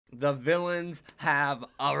the villains have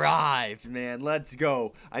arrived, man. Let's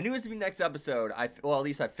go. I knew it was going to be next episode. Well, at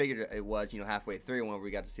least I figured it was, halfway through when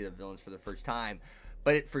we got to see the villains for the first time.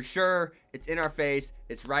 But for sure, it's in our face.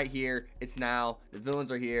 It's right here. It's now. The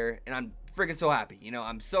villains are here, and I'm freaking so happy.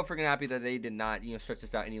 I'm so freaking happy that they did not, stretch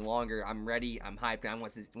this out any longer. I'm ready. I'm hyped. And I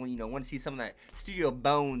want to see some of that Studio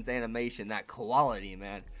Bones animation, that quality,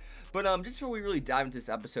 man. But just before we really dive into this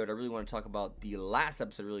episode, I really want to talk about the last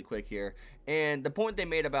episode really quick here. And the point they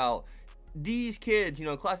made about these kids,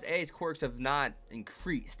 Class A's quirks have not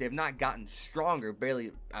increased. They have not gotten stronger,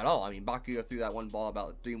 barely at all. I mean, Bakugo threw that one ball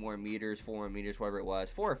about 3 more meters, 4 more meters, whatever it was.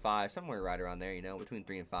 4 or 5, somewhere right around there, between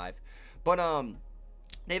 3 and 5. But,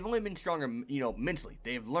 they've only been stronger, mentally.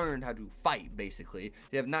 They have learned how to fight, basically.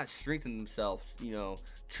 They have not strengthened themselves,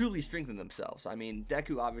 truly strengthened themselves. I mean,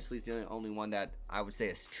 Deku obviously is the only one that I would say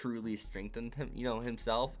has truly strengthened him,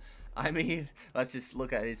 himself. I mean, let's just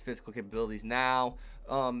look at his physical capabilities now,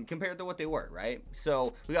 compared to what they were, right?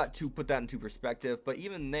 So we got to put that into perspective. But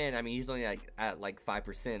even then, I mean, he's only at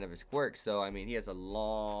 5% of his quirks. So I mean, he has a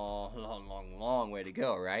long way to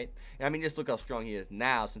go, right? And I mean, just look how strong he is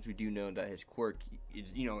now, since we do know that his quirk is,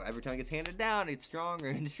 every time it gets handed down, it's stronger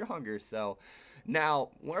and stronger. So now,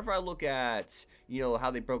 whenever I look at,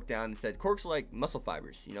 how they broke down and said quirks are like muscle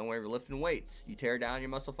fibers. Whenever you're lifting weights, you tear down your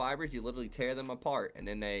muscle fibers, you literally tear them apart, and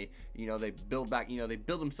then they build back, they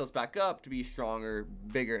build themselves back up to be stronger,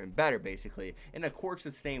 bigger, and better, basically. And the quirks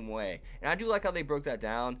the same way. And I do like how they broke that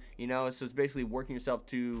down, so it's basically working yourself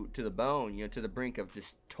to the bone, to the brink of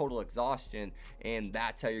just total exhaustion, and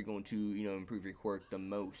that's how you're going to, improve your quirk the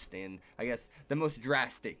most, and I guess the most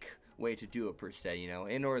drastic way to do it, per se,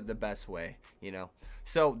 in or the best way,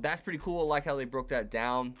 so that's pretty cool. I like how they broke that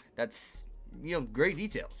down. That's great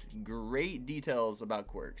details about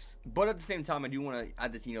quirks. But at the same time, I do want to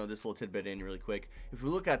add this, this little tidbit in really quick. If we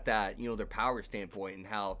look at that, their power standpoint and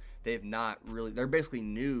how they've not really, they're basically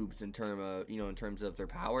noobs in terms of their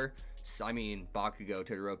power. So, I mean, Bakugo,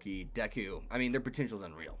 Todoroki, Deku, I mean, their potential is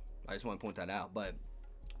unreal. I just want to point that out. But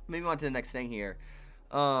maybe on to the next thing here.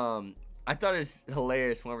 I thought it was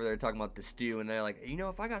hilarious whenever they were talking about the stew, and they're like,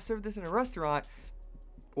 if I got served this in a restaurant,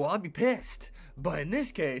 well, I'd be pissed. But in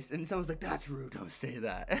this case, and someone's like, that's rude, don't say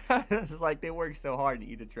that. It's just like they work so hard, and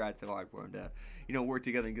Ida tried so hard for them to, work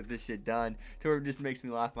together and get this shit done. To where it just makes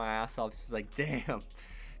me laugh my ass off. It's just like, damn.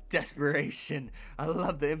 Desperation. I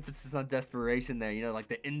love the emphasis on desperation there, like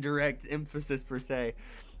the indirect emphasis per se.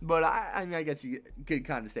 But I mean, I guess you could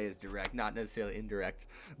kind of say it's direct, not necessarily indirect.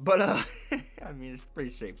 But I mean, it's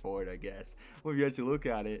pretty straightforward, I guess, when you actually look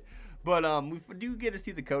at it. But we do get to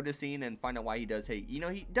see the Kota scene and find out why he does hate.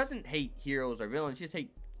 He doesn't hate heroes or villains. He just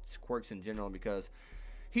hates quirks in general, because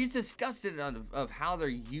he's disgusted of how they're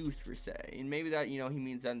used, per se. And maybe that, he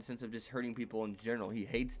means that in the sense of just hurting people in general. He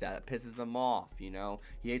hates that. It pisses him off, He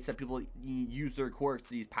hates that people use their quirks,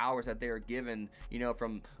 these powers that they are given,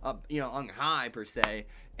 from up, on high, per se.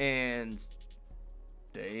 And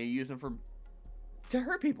they use them to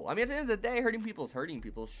hurt people. I mean, at the end of the day, hurting people is hurting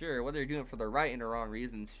people, sure. Whether you're doing it for the right and the wrong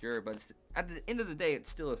reasons, sure. But at the end of the day, it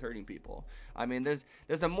still is hurting people. I mean,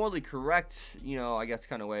 there's a morally correct, I guess,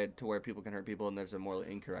 kind of way to where people can hurt people, and there's a morally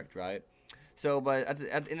incorrect, right? So, but at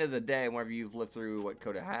the end of the day, whenever you've lived through what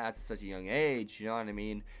Kota has at such a young age, you know what I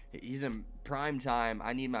mean? He's in prime time.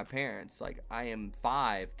 I need my parents. Like, I am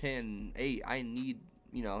 5, 10, 8. I need,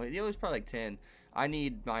 he was probably like 10. I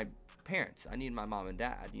need my parents. I need my mom and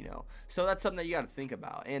dad, So that's something that you got to think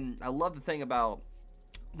about. And I love the thing about,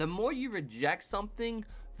 the more you reject something,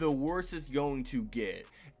 the worse it's going to get.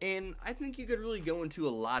 And I think you could really go into a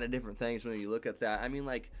lot of different things when you look at that. I mean,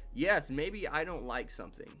 like, yes, maybe I don't like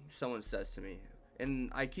something someone says to me,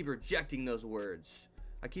 and I keep rejecting those words.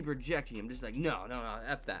 I keep rejecting them. Just like, no,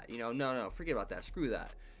 F that, no, forget about that, screw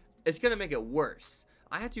that. It's going to make it worse.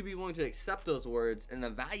 I have to be willing to accept those words and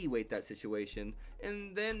evaluate that situation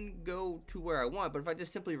and then go to where I want. But if I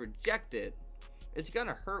just simply reject it, it's going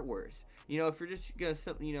to hurt worse. If you're just going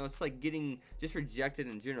to, it's like getting just rejected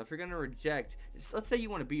in general. If you're going to reject, let's say you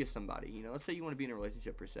want to be with somebody, let's say you want to be in a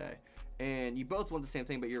relationship, per se, and you both want the same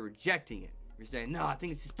thing, but you're rejecting it. You're saying, no, I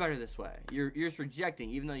think it's just better this way. You're just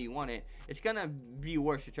rejecting, even though you want it. It's going to be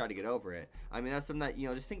worse to try to get over it. I mean, that's something that,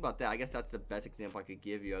 just think about that. I guess that's the best example I could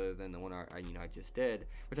give you, other than the one I just did,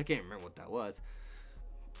 which I can't remember what that was.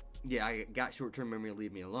 Yeah, I got short-term memory,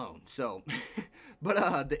 leave me alone. So,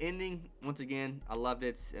 but the ending, once again, I loved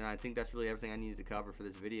it, and I think that's really everything I needed to cover for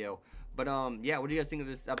this video. But yeah, what do you guys think of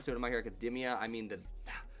this episode of My Hero Academia? I mean,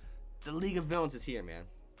 the League of Villains is here, man.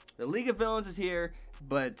 The League of Villains is here,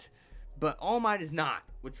 but But All Might is not,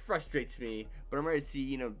 which frustrates me. But I'm ready to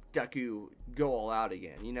see, Deku go all out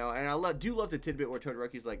again, And I do love the tidbit where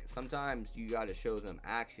Todoroki's like, sometimes you got to show them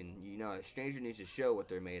action. A stranger needs to show what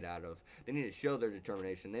they're made out of. They need to show their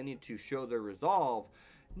determination. They need to show their resolve,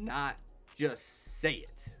 not just say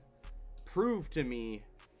it. Prove to me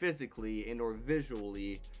physically and or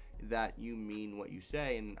visually that you mean what you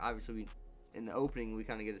say. And obviously, in the opening, we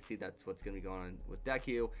kind of get to see that's what's going to be going on with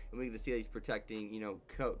Deku, and we get to see that he's protecting,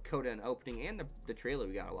 Koda in the opening and the trailer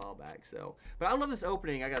we got a while back. So, but I love this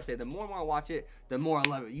opening. I gotta say, the more I watch it, the more I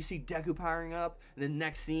love it. You see Deku powering up, and the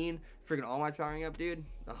next scene, freaking All Might's powering up, dude.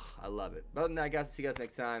 Oh, I love it. But other than that, guys, see you guys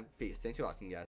next time. Peace. Thanks for watching, guys.